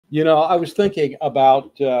You know, I was thinking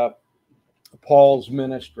about Paul's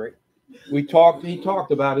ministry. He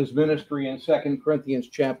talked about his ministry in 2 Corinthians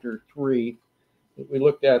chapter 3 that we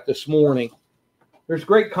looked at this morning. There's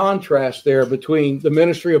great contrast there between the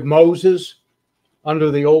ministry of Moses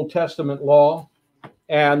under the Old Testament law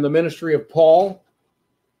and the ministry of Paul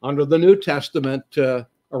under the New Testament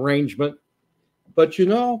arrangement. But you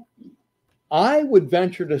know, I would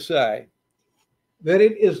venture to say that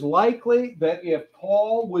it is likely that if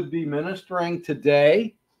Paul would be ministering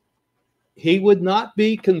today, he would not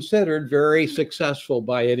be considered very successful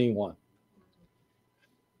by anyone.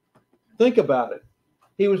 Think about it.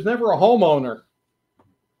 He was never a homeowner.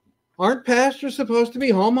 Aren't pastors supposed to be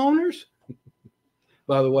homeowners?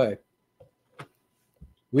 By the way,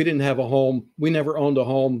 we didn't have a home. We never owned a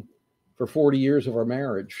home for 40 years of our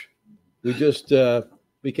marriage. We just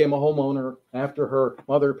became a homeowner after her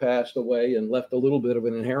mother passed away and left a little bit of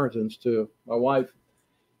an inheritance to my wife.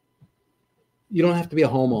 You don't have to be a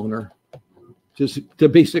homeowner to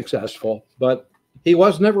be successful, but he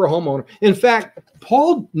was never a homeowner. In fact,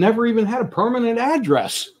 Paul never even had a permanent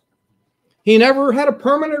address. He never had a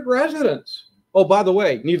permanent residence. Oh, by the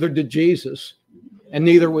way, neither did Jesus, and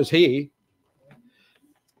neither was he.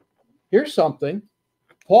 Here's something.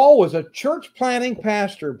 Paul was a church planting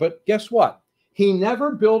pastor, but guess what? He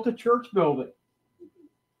never built a church building.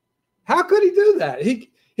 How could he do that?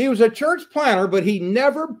 He was a church planter, but he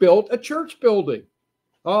never built a church building.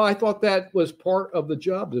 Oh, I thought that was part of the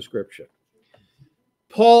job description.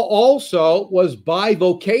 Paul also was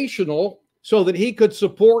bivocational so that he could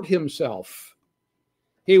support himself.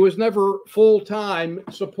 He was never full-time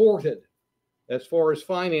supported as far as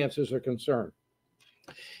finances are concerned.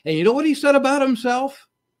 And you know what he said about himself?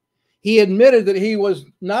 He admitted that he was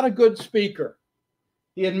not a good speaker.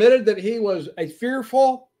 He admitted that he was a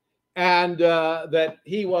fearful and that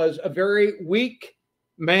he was a very weak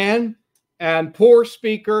man and poor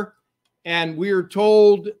speaker. And we are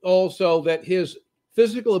told also that his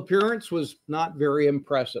physical appearance was not very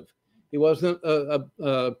impressive. He wasn't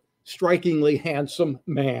a strikingly handsome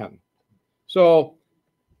man. So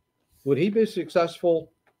would he be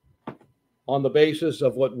successful on the basis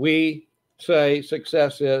of what we say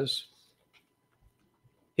success is?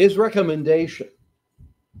 His recommendation,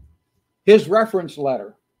 his reference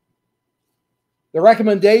letter, the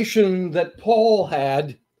recommendation that Paul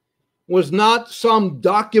had was not some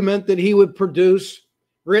document that he would produce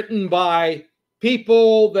written by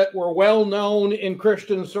people that were well known in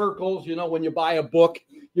Christian circles. You know, when you buy a book,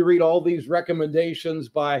 you read all these recommendations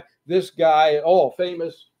by this guy,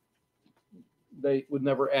 famous. They would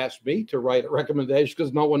never ask me to write a recommendation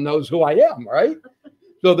because no one knows who I am, right?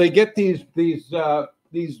 So they get these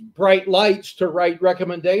bright lights to write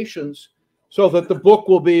recommendations so that the book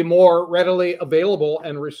will be more readily available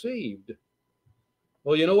and received.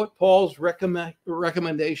 Well, you know what Paul's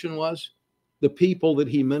recommendation was? The people that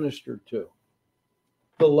he ministered to,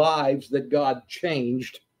 the lives that God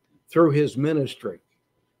changed through his ministry,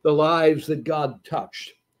 the lives that God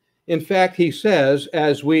touched. In fact, he says,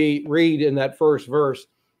 as we read in that first verse,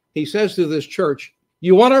 he says to this church,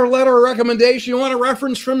 you want a letter of recommendation? You want a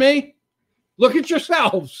reference from me? Look at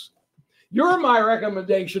yourselves. You're my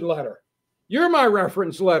recommendation letter. You're my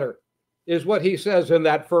reference letter, is what he says in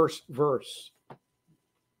that first verse.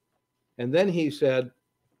 And then he said,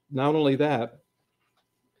 not only that,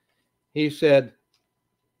 he said,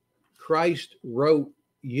 Christ wrote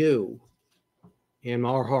you in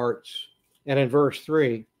our hearts. And in verse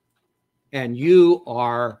 3, and you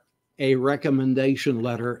are a recommendation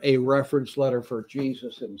letter, a reference letter for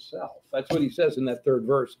Jesus himself. That's what he says in that third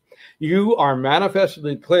verse. You are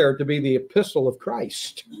manifestly declared to be the epistle of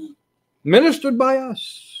Christ, ministered by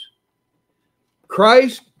us.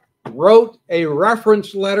 Christ wrote a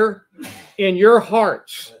reference letter in your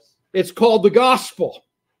hearts. It's called the gospel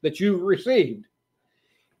that you received.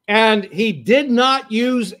 And he did not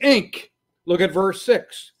use ink. Look at verse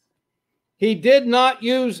 6. He did not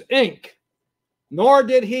use ink, nor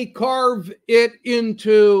did he carve it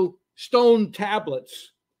into stone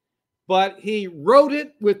tablets, but he wrote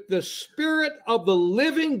it with the Spirit of the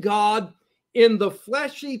living God in the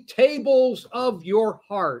fleshy tables of your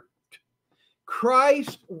heart.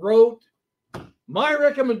 Christ wrote my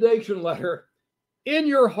recommendation letter in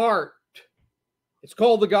your heart. It's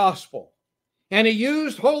called the gospel. And he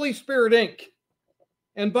used Holy Spirit ink.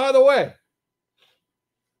 And by the way,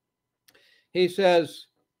 he says,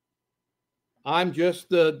 I'm just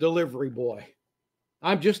the delivery boy.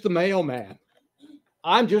 I'm just the mailman.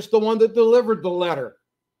 I'm just the one that delivered the letter,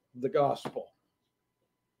 the gospel.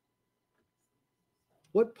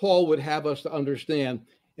 What Paul would have us to understand,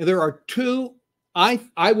 and there are two, I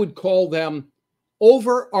would call them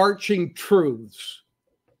overarching truths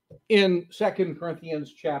in 2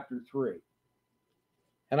 Corinthians chapter 3.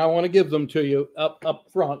 And I want to give them to you up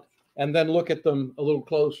front and then look at them a little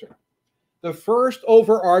closer. The first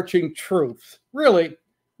overarching truth, really,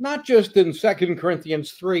 not just in 2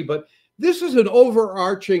 Corinthians 3, but this is an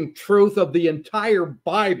overarching truth of the entire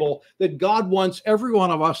Bible that God wants every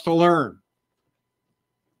one of us to learn.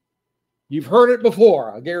 You've heard it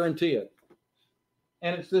before, I guarantee it.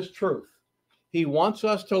 And it's this truth. He wants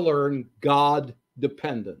us to learn God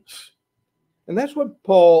dependence. And that's what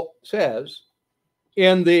Paul says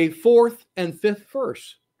in the 4th and 5th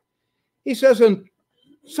verse. He says, "And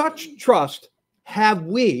such trust have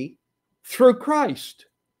we through Christ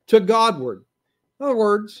to Godward." In other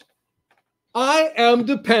words, I am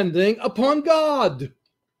depending upon God.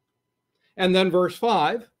 And then verse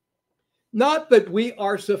 5, "Not that we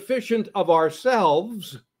are sufficient of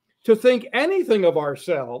ourselves to think anything of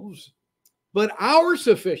ourselves, but our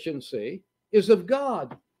sufficiency is of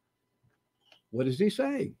God." What is he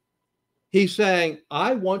saying? He's saying,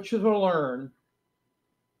 I want you to learn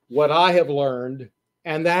what I have learned,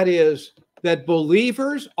 and that is that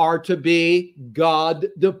believers are to be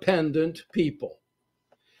God-dependent people.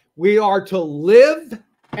 We are to live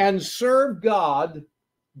and serve God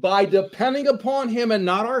by depending upon him and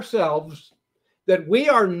not ourselves, that we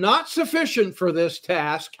are not sufficient for this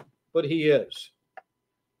task, but he is.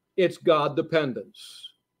 It's God dependence.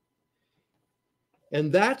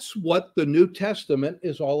 And that's what the New Testament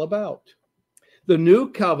is all about. The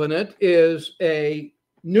New Covenant is a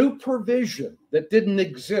new provision that didn't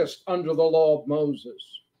exist under the law of Moses.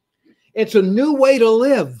 It's a new way to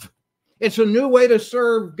live. It's a new way to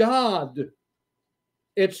serve God.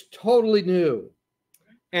 It's totally new.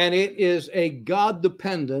 And it is a God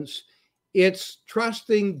dependence. It's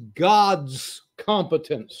trusting God's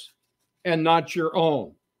competence and not your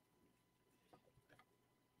own.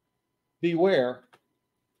 Beware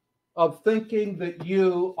of thinking that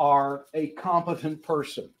you are a competent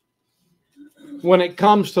person when it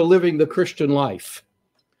comes to living the Christian life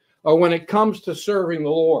or when it comes to serving the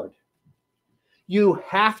Lord. You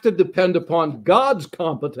have to depend upon God's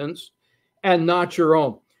competence and not your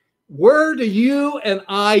own. Where do you and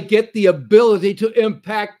I get the ability to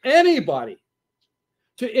impact anybody,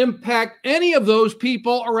 to impact any of those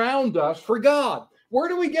people around us for God? Where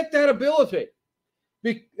do we get that ability?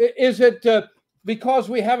 Is it because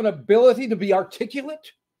we have an ability to be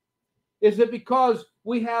articulate? Is it because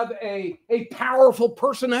we have a powerful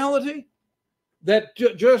personality that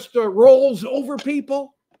just rolls over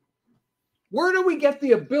people? Where do we get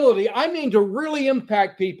the ability, I mean, to really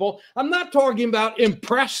impact people? I'm not talking about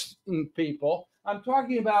impressing people. I'm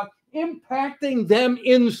talking about impacting them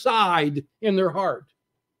inside in their heart.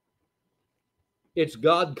 It's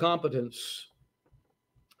God competence.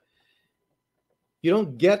 You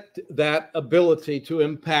don't get that ability to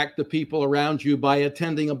impact the people around you by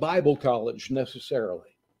attending a Bible college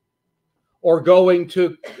necessarily, or going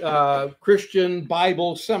to Christian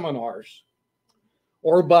Bible seminars,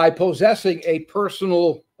 or by possessing a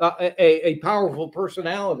powerful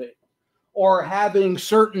personality, or having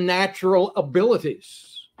certain natural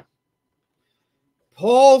abilities.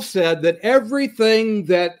 Paul said that everything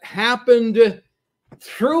that happened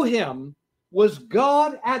through him was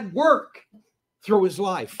God at work through his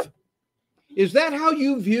life. Is that how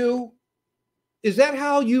you view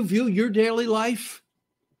your daily life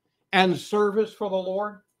and service for the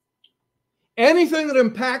Lord? Anything that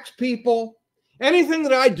impacts people, anything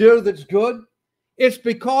that I do that's good, it's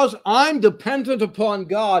because I'm dependent upon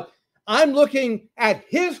God. I'm looking at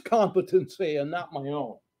his competency and not my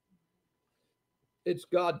own. It's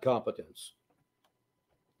God competence.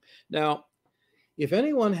 Now, if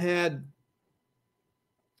anyone had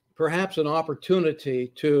perhaps an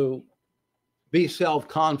opportunity to be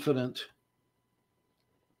self-confident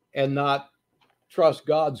and not trust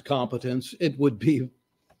God's competence, it would be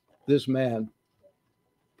this man,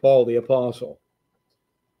 Paul the Apostle.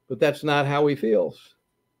 But that's not how he feels.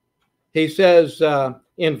 He says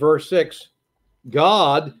in verse 6,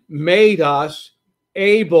 God made us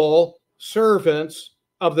able servants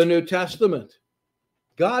of the New Testament.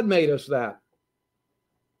 God made us that.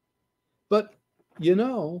 But, you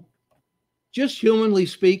know, just humanly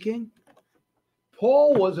speaking,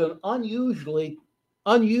 Paul was an unusually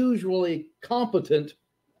competent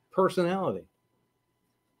personality.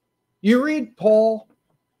 You read Paul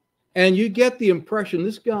and you get the impression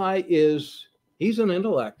this guy he's an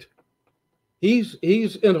intellect. He's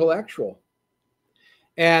intellectual.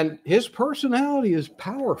 And his personality is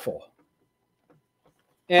powerful.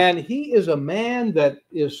 And he is a man that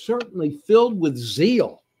is certainly filled with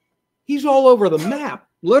zeal. He's all over the map.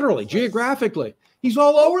 literally, geographically. He's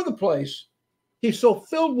all over the place. He's so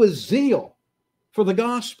filled with zeal for the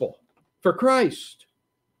gospel, for Christ.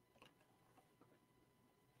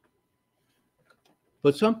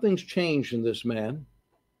 But something's changed in this man.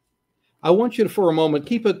 I want you to, for a moment,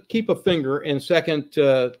 keep a finger in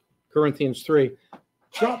 2 Corinthians 3.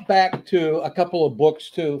 Jump back to a couple of books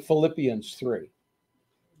to Philippians 3.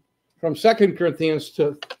 From 2 Corinthians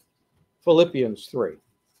to Philippians 3.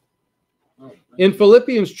 In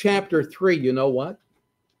Philippians chapter 3, you know what?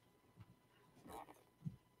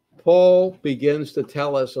 Paul begins to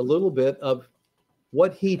tell us a little bit of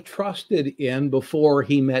what he trusted in before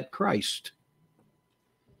he met Christ.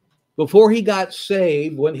 Before he got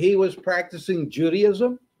saved, when he was practicing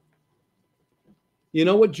Judaism, you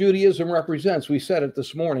know what Judaism represents? We said it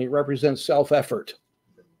this morning. It represents self-effort.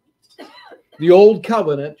 The old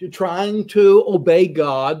covenant, you're trying to obey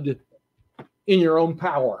God in your own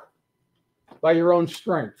power, by your own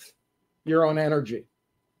strength, your own energy.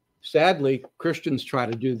 Sadly, Christians try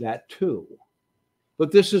to do that too.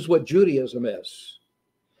 But this is what Judaism is.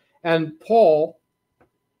 And Paul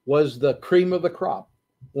was the cream of the crop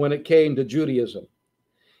when it came to Judaism.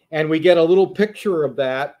 And we get a little picture of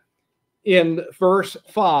that in verse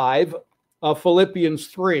 5 of Philippians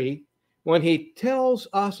 3, when he tells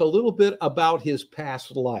us a little bit about his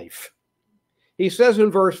past life. He says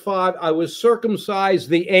in verse 5, I was circumcised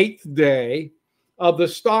the 8th day of the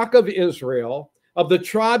stock of Israel, of the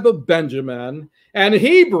tribe of Benjamin, and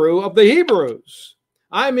Hebrew of the Hebrews.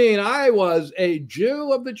 I mean, I was a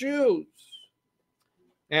Jew of the Jews.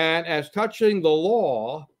 And as touching the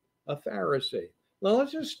law, a Pharisee. Now,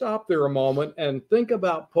 let's just stop there a moment and think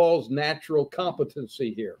about Paul's natural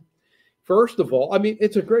competency here. First of all, I mean,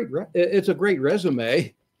 it's a great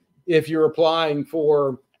resume if you're applying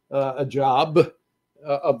for a job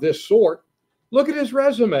of this sort. Look at his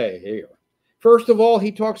resume here. First of all,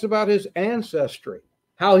 he talks about his ancestry,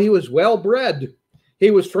 how he was well-bred.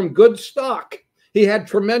 He was from good stock. He had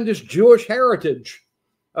tremendous Jewish heritage.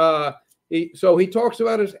 So he talks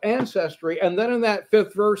about his ancestry. And then in that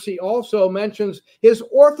 5th verse, he also mentions his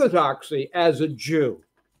orthodoxy as a Jew.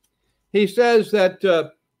 He says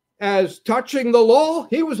that as touching the law,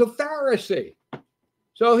 he was a Pharisee.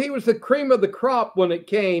 So he was the cream of the crop when it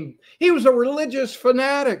came. He was a religious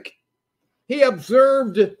fanatic. He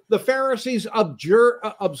observed, the Pharisees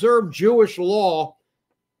observed Jewish law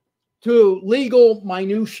to legal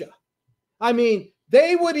minutia. I mean,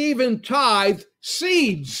 they would even tithe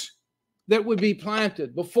seeds that would be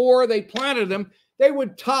planted. Before they planted them, they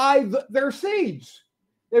would tithe their seeds.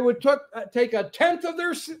 They would take a tenth of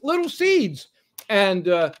their little seeds and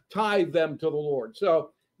tithe them to the Lord.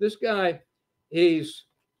 So this guy, his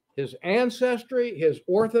ancestry, his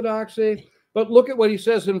orthodoxy. But look at what he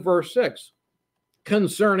says in verse 6.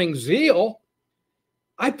 Concerning zeal,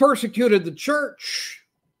 I persecuted the church.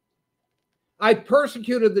 I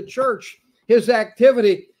persecuted the church. His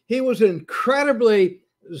activity, he was an incredibly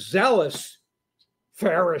zealous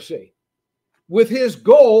Pharisee with his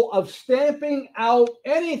goal of stamping out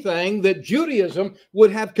anything that Judaism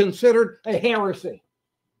would have considered a heresy.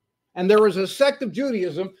 And there was a sect of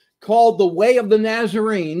Judaism called the Way of the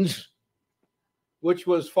Nazarenes, which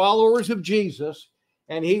was followers of Jesus,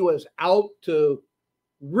 and he was out to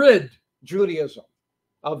rid Judaism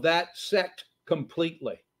of that sect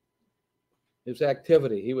completely. His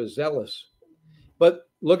activity, he was zealous. But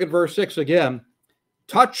look at verse 6 again.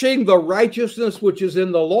 Touching the righteousness which is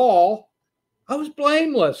in the law, I was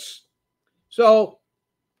blameless. So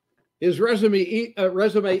his resume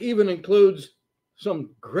even includes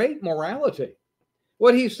some great morality.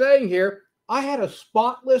 What he's saying here, I had a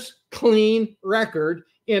spotless, clean record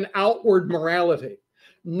in outward morality.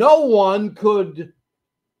 No one could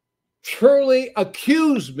truly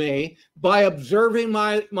accuse me by observing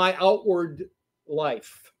my outward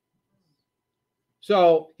life.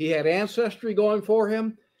 So he had ancestry going for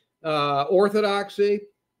him, orthodoxy,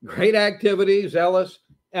 great activity, zealous,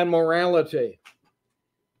 and morality.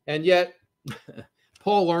 And yet,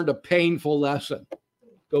 Paul learned a painful lesson.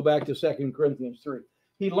 Go back to 2 Corinthians 3.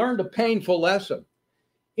 He learned a painful lesson.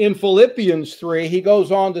 In Philippians 3, he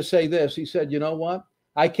goes on to say this. He said, you know what?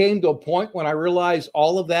 I came to a point when I realized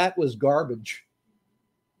all of that was garbage.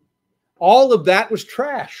 All of that was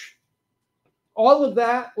trash. All of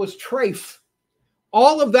that was trafe.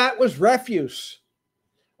 All of that was refuse.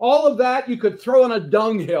 All of that you could throw in a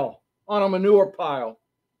dunghill on a manure pile.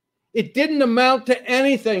 It didn't amount to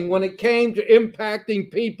anything when it came to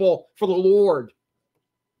impacting people for the Lord.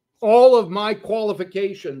 All of my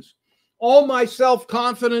qualifications, all my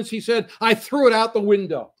self-confidence, he said, I threw it out the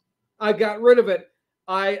window. I got rid of it.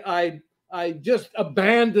 I just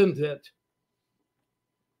abandoned it.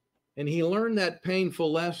 And he learned that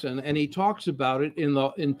painful lesson, and he talks about it in the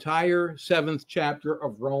entire 7th chapter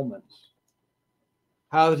of Romans.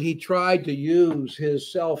 How he tried to use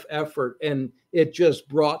his self-effort, and it just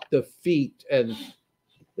brought defeat and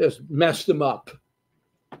just messed him up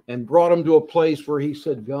and brought him to a place where he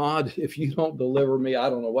said, God, if you don't deliver me, I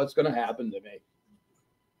don't know what's going to happen to me.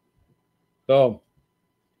 So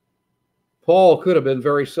Paul could have been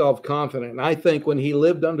very self-confident. And I think when he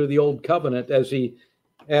lived under the old covenant, as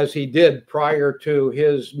he did prior to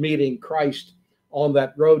his meeting Christ on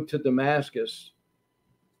that road to Damascus,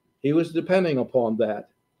 he was depending upon that.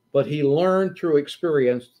 But he learned through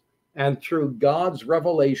experience and through God's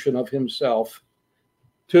revelation of himself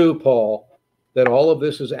to Paul that all of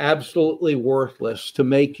this is absolutely worthless to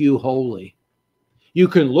make you holy. You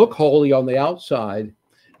can look holy on the outside,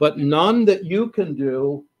 but none that you can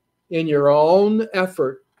do in your own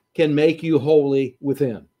effort can make you holy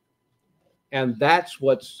within. And that's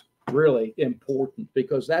what's really important,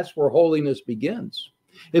 because that's where holiness begins.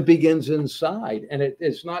 It begins inside, and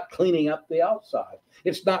it's not cleaning up the outside.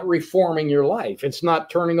 It's not reforming your life. It's not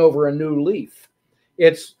turning over a new leaf.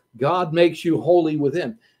 It's God makes you holy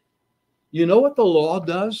within. You know what the law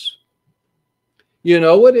does? You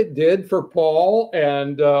know what it did for Paul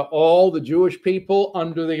and all the Jewish people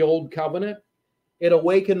under the old covenant? It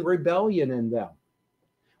awakened rebellion in them.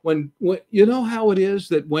 When you know how it is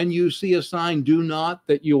that when you see a sign, do not,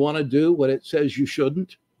 that you want to do what it says you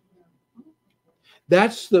shouldn't?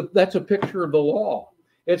 That's a picture of the law.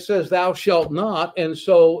 It says thou shalt not, and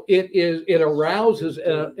so it arouses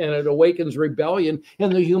and it awakens rebellion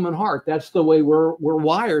in the human heart. That's the way we're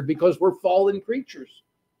wired, because we're fallen creatures.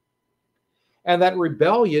 And that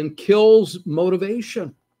rebellion kills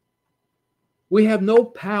motivation. We have no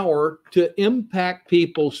power to impact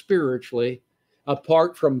people spiritually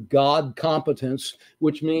apart from God competence,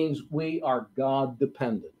 which means we are God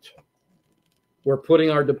dependent. We're putting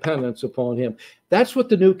our dependence upon him. That's what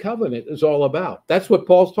the new covenant is all about. That's what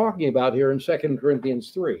Paul's talking about here in 2 Corinthians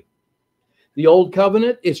 3. The old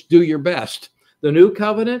covenant, it's do your best. The new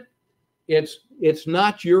covenant, it's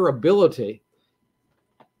not your ability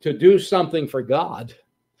to do something for God,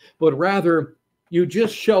 but rather you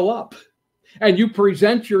just show up and you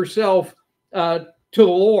present yourself to the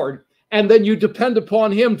Lord, and then you depend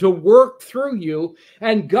upon him to work through you,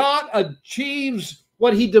 and God achieves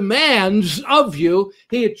what he demands of you.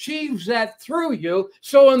 He achieves that through you.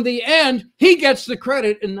 So in the end, he gets the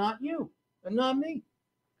credit and not you and not me.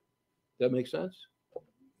 That makes sense?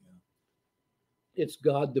 It's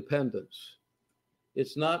God dependence.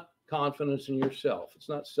 It's not confidence in yourself. It's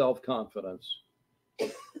not self-confidence.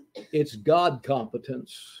 It's God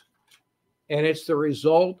competence. And it's the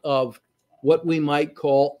result of what we might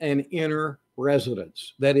call an inner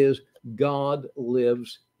residence. That is, God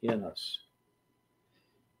lives in us.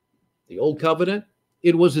 The old covenant,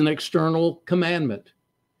 it was an external commandment.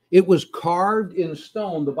 It was carved in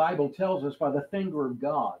stone, the Bible tells us, by the finger of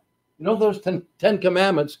God. You know those 10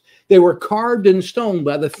 commandments? They were carved in stone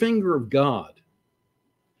by the finger of God.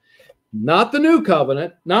 Not the new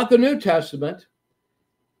covenant, not the New Testament.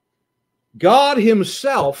 God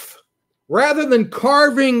himself, rather than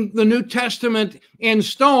carving the New Testament in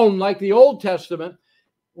stone like the Old Testament,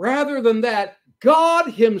 rather than that,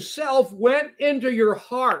 God himself went into your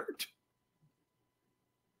heart.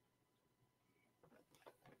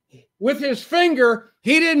 With his finger,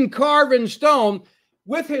 he didn't carve in stone.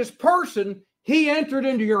 With his person, he entered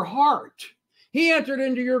into your heart. He entered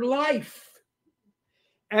into your life.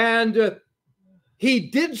 And he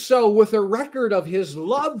did so with a record of his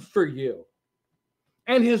love for you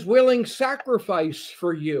and his willing sacrifice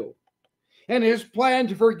for you and his plan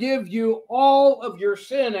to forgive you all of your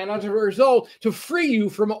sin, and as a result, to free you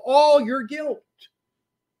from all your guilt.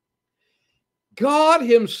 God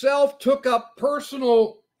himself took up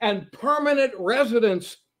personal and permanent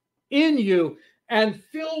residence in you and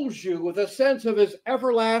fills you with a sense of his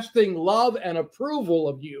everlasting love and approval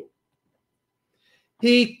of you.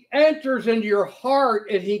 He enters into your heart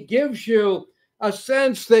and he gives you a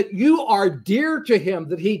sense that you are dear to him,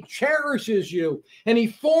 that he cherishes you, and he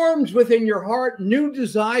forms within your heart new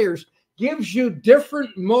desires, gives you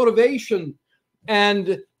different motivation,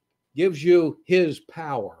 and gives you his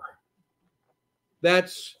power.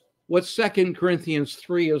 That's what 2 Corinthians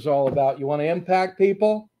 3 is all about. You want to impact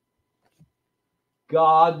people?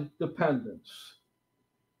 God dependence.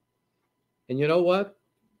 And you know what?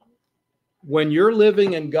 When you're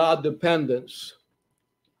living in God dependence,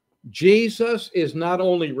 Jesus is not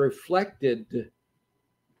only reflected,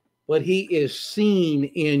 but he is seen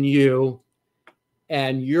in you,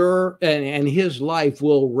 and and his life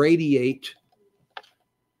will radiate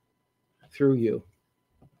through you.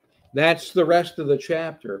 That's the rest of the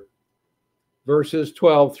chapter, verses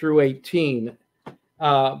 12 through 18.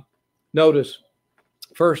 Notice,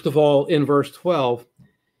 first of all, in verse 12,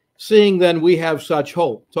 seeing then we have such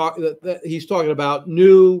hope. He's talking about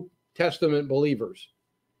New Testament believers.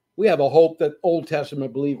 We have a hope that Old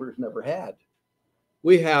Testament believers never had.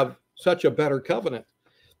 We have such a better covenant.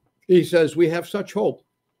 He says we have such hope.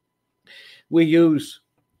 We use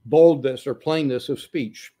boldness or plainness of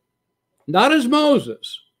speech. Not as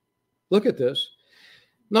Moses. Look at this.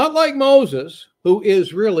 Not like Moses, who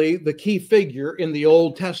is really the key figure in the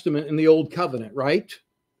Old Testament, in the Old Covenant, right?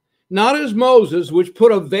 Not as Moses, which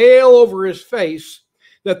put a veil over his face,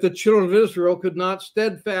 that the children of Israel could not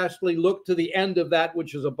steadfastly look to the end of that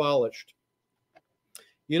which is abolished.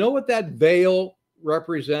 You know what that veil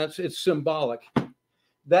represents? It's symbolic.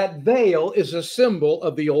 That veil is a symbol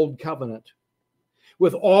of the Old Covenant,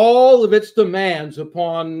 with all of its demands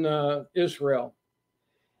upon Israel.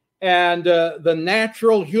 And the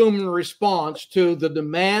natural human response to the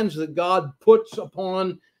demands that God puts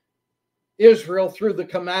upon Israel through the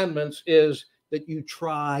commandments is that you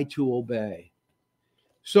try to obey.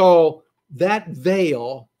 So that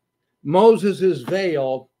veil, Moses's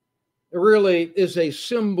veil, really is a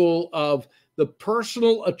symbol of the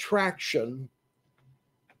personal attraction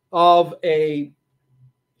of a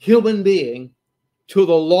human being to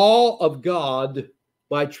the law of God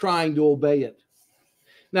by trying to obey it.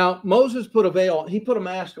 Now, Moses put a veil on. He put a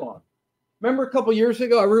mask on. Remember a couple years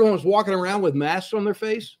ago, everyone was walking around with masks on their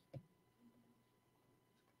face?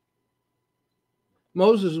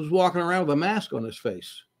 Moses was walking around with a mask on his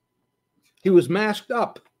face. He was masked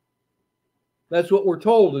up. That's what we're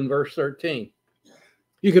told in verse 13.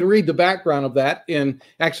 You can read the background of that in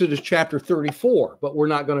Exodus chapter 34, but we're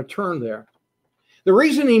not going to turn there. The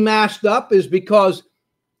reason he masked up is because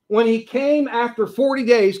when he came after 40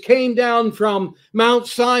 days, came down from Mount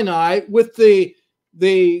Sinai with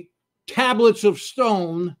the tablets of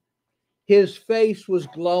stone, his face was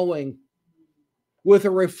glowing with a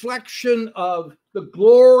reflection of the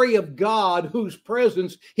glory of God, whose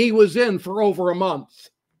presence he was in for over a month.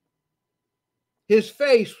 His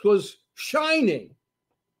face was shining.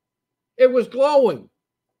 It was glowing.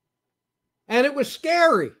 And it was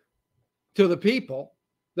scary to the people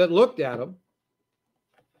that looked at him.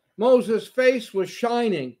 Moses' face was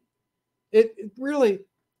shining. It's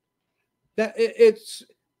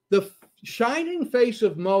the shining face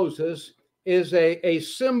of Moses is a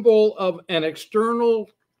symbol of an external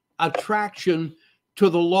attraction to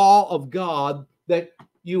the law of God, that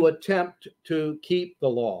you attempt to keep the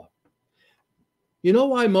law. You know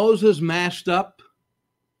why Moses masked up?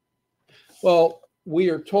 Well, we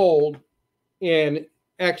are told in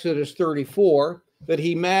Exodus 34 that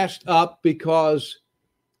he masked up because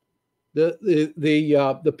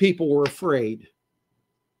the people were afraid.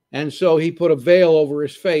 And so he put a veil over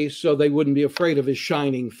his face so they wouldn't be afraid of his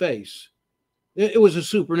shining face. It was a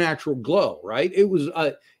supernatural glow, right? It was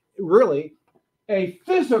really a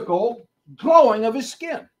physical glowing of his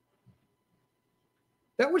skin.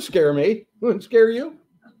 That would scare me. Wouldn't scare you?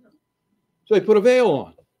 So he put a veil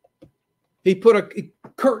on. He put a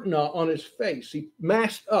curtain on his face. He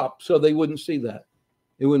masked up so they wouldn't see that.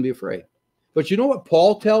 They wouldn't be afraid. But you know what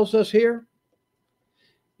Paul tells us here?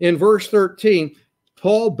 In verse 13,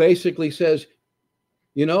 Paul basically says,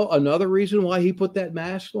 you know, another reason why he put that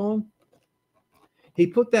mask on? He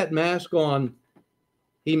put that mask on,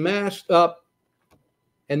 he masked up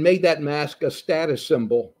and made that mask a status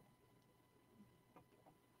symbol.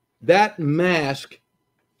 That mask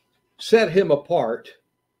set him apart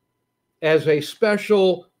as a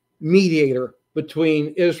special mediator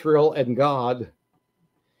between Israel and God.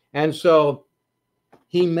 And so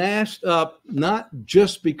he masked up not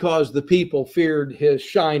just because the people feared his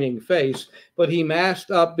shining face, but he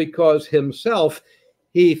masked up because himself,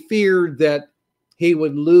 he feared that he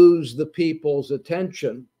would lose the people's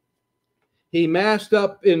attention. He masked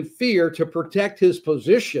up in fear to protect his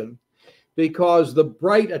position because the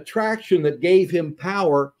bright attraction that gave him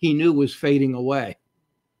power, he knew was fading away.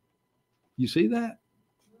 You see that?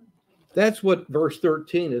 That's what verse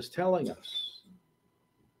 13 is telling us.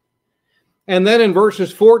 And then in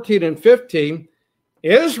verses 14 and 15,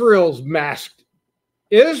 Israel's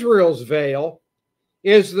veil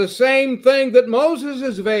is the same thing that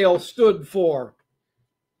Moses' veil stood for.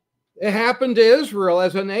 It happened to Israel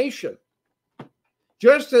as a nation.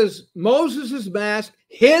 Just as Moses' mask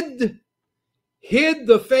hid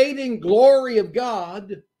the fading glory of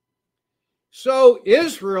God, so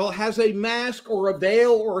Israel has a mask or a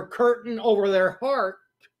veil or a curtain over their heart,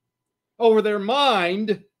 over their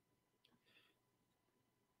mind.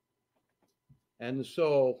 And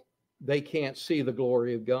so they can't see the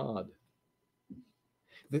glory of God.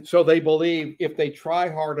 So they believe if they try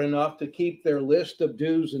hard enough to keep their list of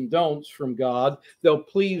do's and don'ts from God, they'll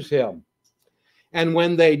please him. And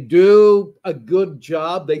when they do a good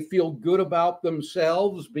job, they feel good about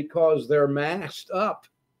themselves because they're masked up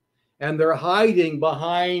and they're hiding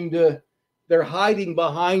behind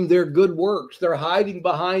their good works. They're hiding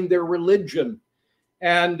behind their religion.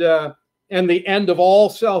 And the end of all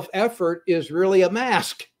self-effort is really a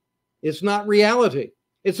mask. It's not reality.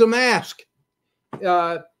 It's a mask.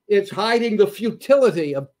 It's hiding the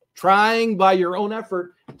futility of trying by your own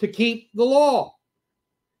effort to keep the law.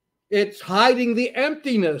 It's hiding the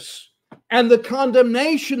emptiness and the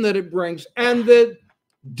condemnation that it brings and the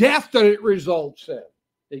death that it results in.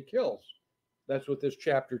 It kills. That's what this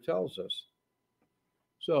chapter tells us.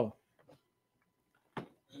 So,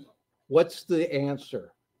 what's the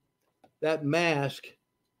answer? That mask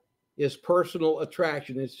is personal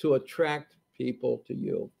attraction. It's to attract people to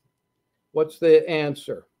you. What's the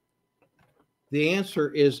answer? The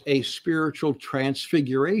answer is a spiritual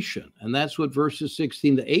transfiguration. And that's what verses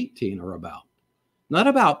 16 to 18 are about. Not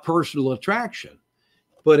about personal attraction,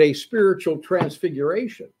 but a spiritual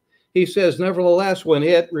transfiguration. He says, nevertheless, when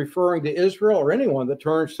it, referring to Israel or anyone that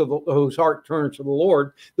turns to whose heart turns to the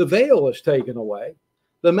Lord, the veil is taken away,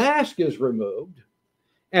 the mask is removed,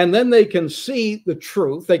 and then they can see the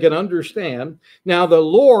truth, they can understand. Now the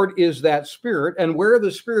Lord is that Spirit, and where the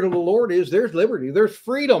Spirit of the Lord is, there's liberty, there's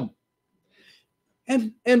freedom.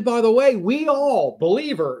 And by the way, we all,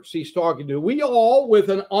 believers, he's talking to, we all with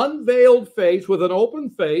an unveiled face, with an open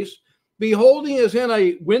face, beholding as in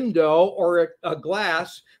a window or a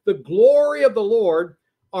glass, the glory of the Lord,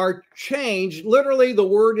 are changed. Literally, the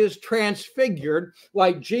word is transfigured,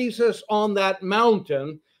 like Jesus on that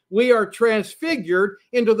mountain. We are transfigured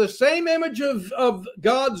into the same image of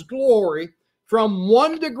God's glory, from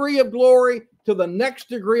one degree of glory to the next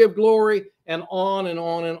degree of glory, and on and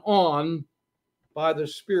on and on, by the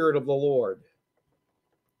Spirit of the Lord.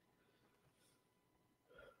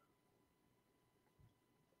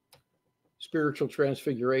 Spiritual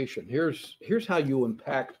transfiguration. Here's how you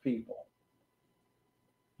impact people.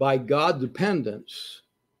 By God dependence,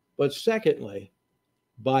 but secondly,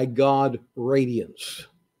 by God radiance.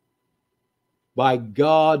 By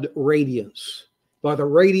God radiance. By the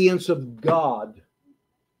radiance of God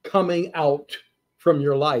coming out from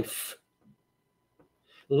your life.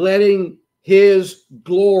 Letting his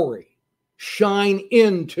glory shine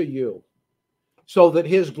into you so that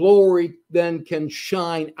his glory then can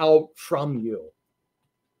shine out from you.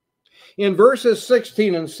 In verses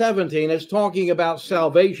 16 and 17, it's talking about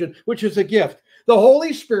salvation, which is a gift. The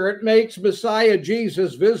Holy Spirit makes Messiah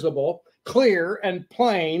Jesus visible, clear, and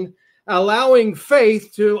plain, allowing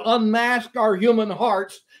faith to unmask our human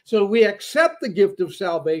hearts so we accept the gift of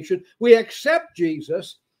salvation. We accept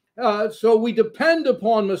Jesus. So we depend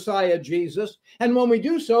upon Messiah Jesus. And when we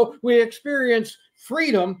do so, we experience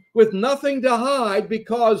freedom with nothing to hide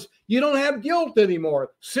because you don't have guilt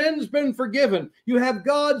anymore. Sin's been forgiven. You have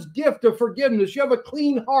God's gift of forgiveness. You have a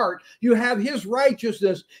clean heart. You have his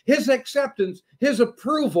righteousness, his acceptance, his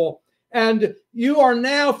approval. And you are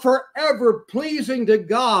now forever pleasing to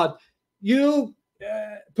God. You,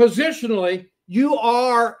 positionally, you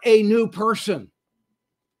are a new person.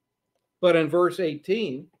 But in verse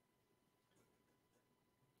 18,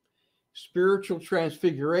 spiritual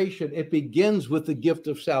transfiguration, it begins with the gift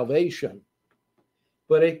of salvation,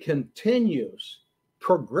 but it continues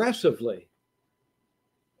progressively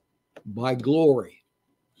by glory.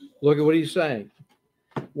 Look at what he's saying.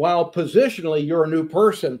 While positionally you're a new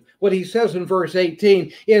person, what he says in verse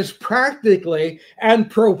 18 is practically and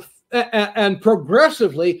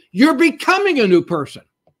progressively you're becoming a new person.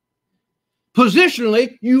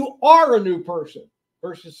 Positionally, you are a new person,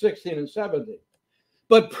 verses 16 and 17.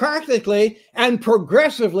 But practically and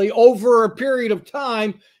progressively over a period of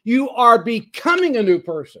time, you are becoming a new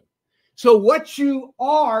person. So what you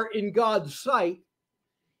are in God's sight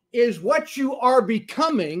is what you are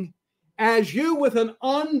becoming as you, with an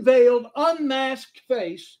unveiled, unmasked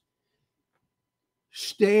face,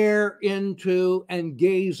 stare into and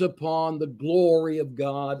gaze upon the glory of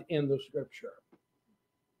God in the Scripture.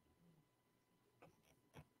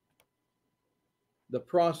 The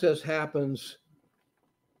process happens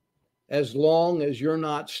as long as you're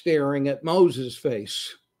not staring at Moses'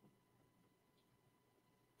 face,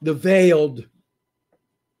 the veiled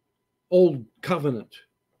old covenant,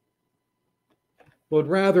 but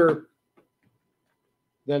rather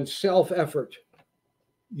than self-effort,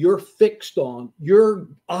 your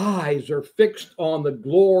eyes are fixed on the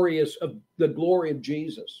glory of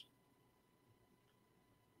Jesus.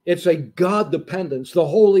 It's a God dependence. The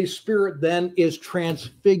Holy Spirit then is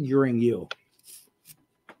transfiguring you.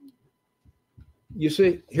 You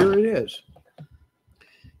see, here it is.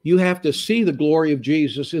 You have to see the glory of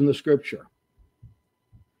Jesus in the Scripture.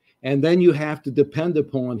 And then you have to depend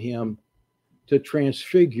upon him to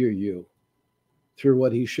transfigure you through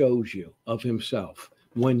what he shows you of himself.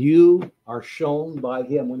 When you are shown by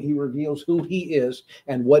him, when he reveals who he is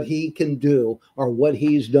and what he can do or what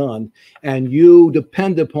he's done, and you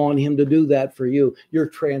depend upon him to do that for you, you're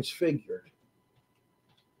transfigured.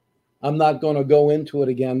 I'm not going to go into it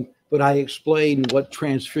again, but I explained what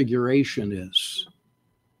transfiguration is.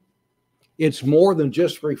 It's more than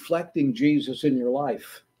just reflecting Jesus in your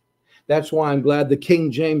life. That's why I'm glad the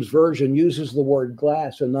King James Version uses the word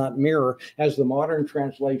glass and not mirror, as the modern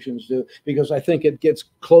translations do, because I think it gets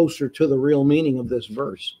closer to the real meaning of this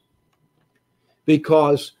verse.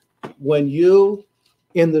 Because when you,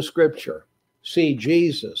 in the Scripture, see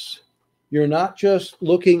Jesus, you're not just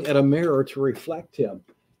looking at a mirror to reflect him.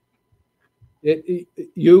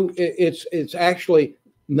 It's actually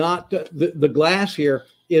not the glass here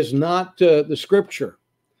is not the Scripture.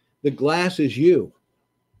 The glass is you.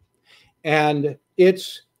 And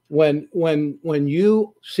it's when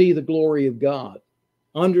you see the glory of God,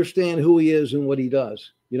 understand who he is and what he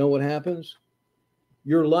does, you know what happens?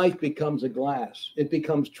 Your life becomes a glass. It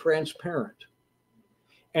becomes transparent.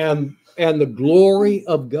 And the glory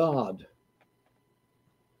of God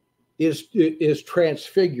is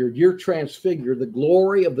transfigured. You're transfigured. The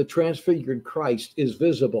glory of the transfigured Christ is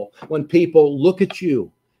visible. When people look at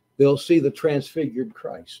you, they'll see the transfigured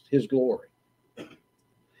Christ, his glory.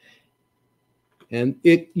 And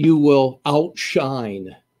you will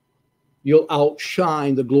outshine. You'll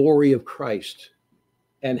outshine the glory of Christ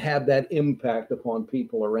and have that impact upon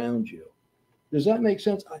people around you. Does that make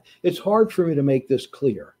sense? It's hard for me to make this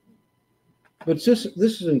clear. But this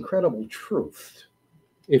is incredible truth.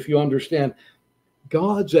 If you understand,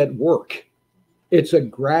 God's at work. It's a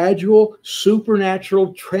gradual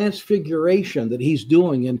supernatural transfiguration that he's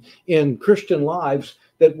doing in Christian lives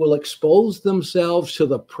that will expose themselves to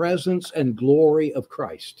the presence and glory of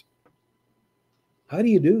Christ. How do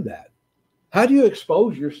you do that? How do you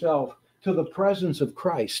expose yourself to the presence of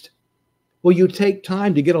Christ? Well, you take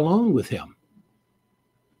time to get along with him.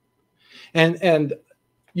 And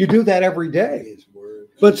you do that every day.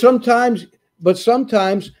 But sometimes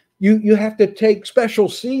you have to take special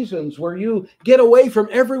seasons where you get away from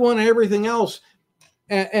everyone and everything else,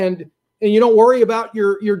 and you don't worry about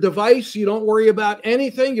your device. You don't worry about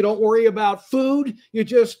anything. You don't worry about food. You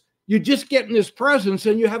just get in his presence,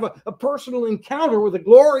 and you have a personal encounter with the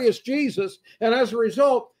glorious Jesus. And as a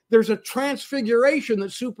result, there's a transfiguration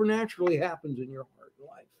that supernaturally happens in your heart and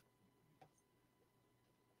life.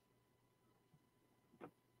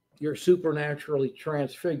 You're supernaturally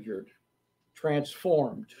transfigured,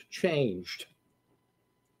 transformed, changed.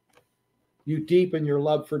 You deepen your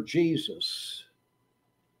love for Jesus.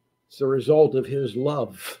 It's the result of his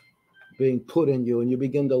love being put in you, and you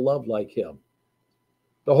begin to love like him.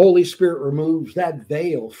 The Holy Spirit removes that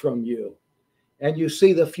veil from you, and you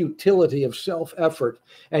see the futility of self-effort,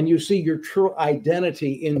 and you see your true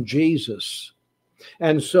identity in Jesus.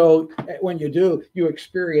 And so when you do, you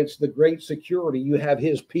experience the great security. You have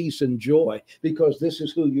his peace and joy because this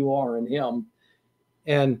is who you are in him.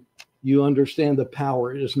 And you understand the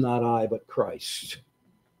power is not I, but Christ.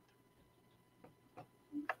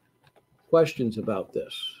 Questions about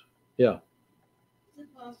this? Yeah. Is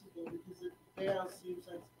it possible, because the veil seems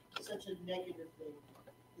like such a negative thing,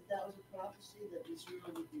 that was a prophecy that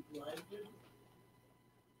Israel would be blinded?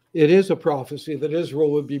 It is a prophecy that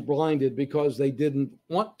Israel would be blinded because they didn't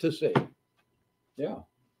want to see. Yeah.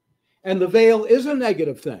 And the veil is a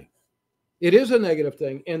negative thing. It is a negative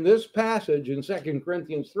thing. In this passage in 2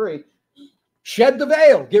 Corinthians 3, shed the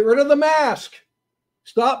veil, get rid of the mask,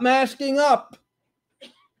 stop masking up.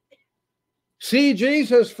 See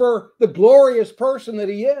Jesus for the glorious person that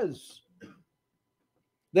he is,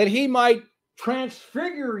 that he might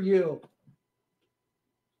transfigure you,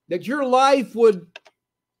 that your life would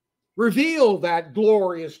reveal that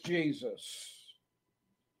glorious Jesus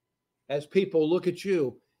as people look at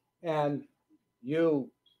you and you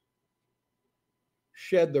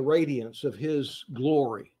shed the radiance of his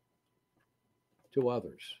glory to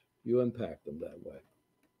others. You impact them that way.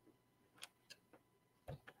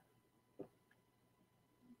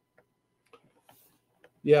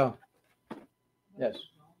 Yeah. Yes.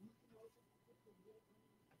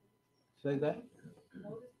 Say that?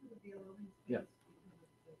 Yeah.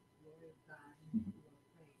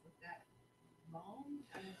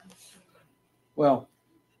 Well,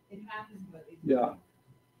 It happens, but yeah.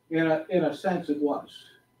 In a sense, it was.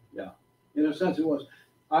 Yeah. In a sense, it was.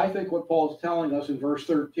 I think what Paul's telling us in verse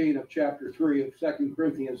 13 of chapter 3 of 2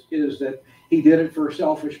 Corinthians is that he did it for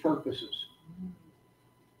selfish purposes.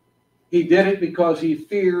 He did it because he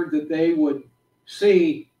feared that they would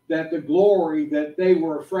see that the glory that they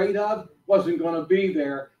were afraid of wasn't going to be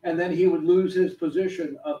there, and then he would lose his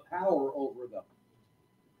position of power over them.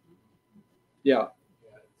 Yeah.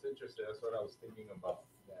 Yeah, it's interesting. That's what I was thinking about.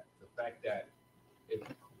 That the fact that if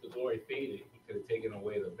the glory faded, he could have taken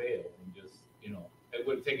away the veil and just, it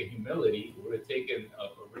would have taken humility. It would have taken a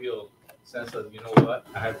real sense of, what,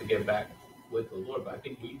 I have to get back with the Lord. But I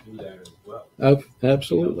think we do that as well.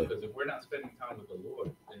 Absolutely. Because if we're not spending time with the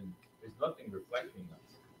Lord, then there's nothing reflecting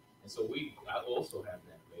us. And so I also have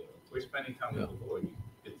that veil. If we're spending time with the Lord, you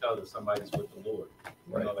can tell that somebody's with the Lord.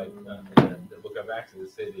 Right. Like in the book of Acts, it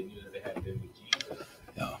said they knew that they had been with Jesus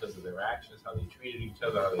because of their actions, how they treated each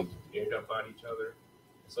other, how they cared about each other.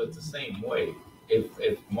 So it's the same way.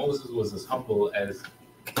 If Moses was as humble as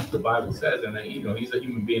the Bible says, and he's a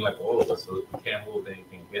human being like all of us, so we can't hold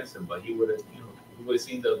anything against him. But he would have,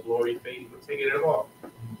 seen the glory fade. He would have taken it off.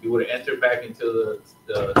 He would have entered back into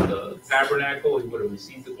the tabernacle. He would have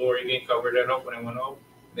received the glory again, covered it up when it went up.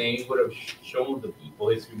 Then he would have shown the people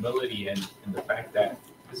his humility and the fact that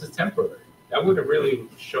this is temporary. That would have really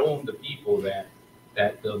shown the people that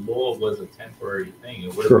the law was a temporary thing.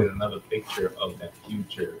 It would have been another picture of that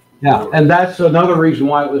future. Yeah, and that's another reason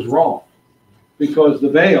why it was wrong, because the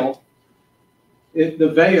veil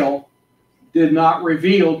did not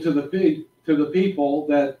reveal to the people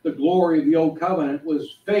that the glory of the old covenant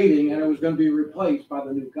was fading and it was going to be replaced by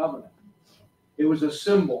the new covenant. It was a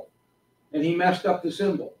symbol, and he messed up the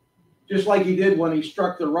symbol, just like he did when he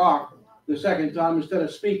struck the rock the second time instead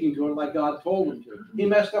of speaking to it like God told him to. He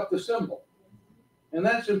messed up the symbol, and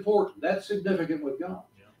that's important. That's significant with God.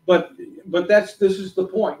 But this is the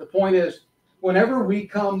point. The point is, whenever we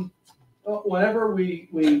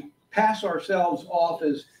pass ourselves off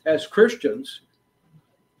as Christians,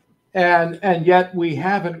 and yet we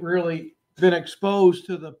haven't really been exposed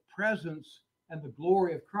to the presence and the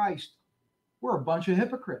glory of Christ, we're a bunch of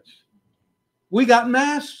hypocrites. We got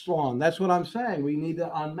masks on. That's what I'm saying. We need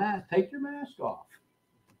to unmask. Take your mask off.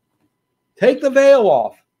 Take the veil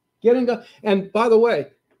off. And by the way,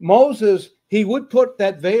 Moses, he would put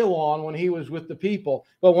that veil on when he was with the people,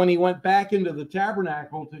 but when he went back into the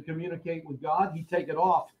tabernacle to communicate with God, he'd take it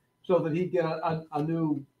off so that he'd get a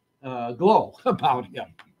new glow about him.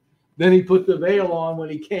 Then he put the veil on when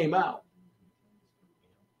he came out.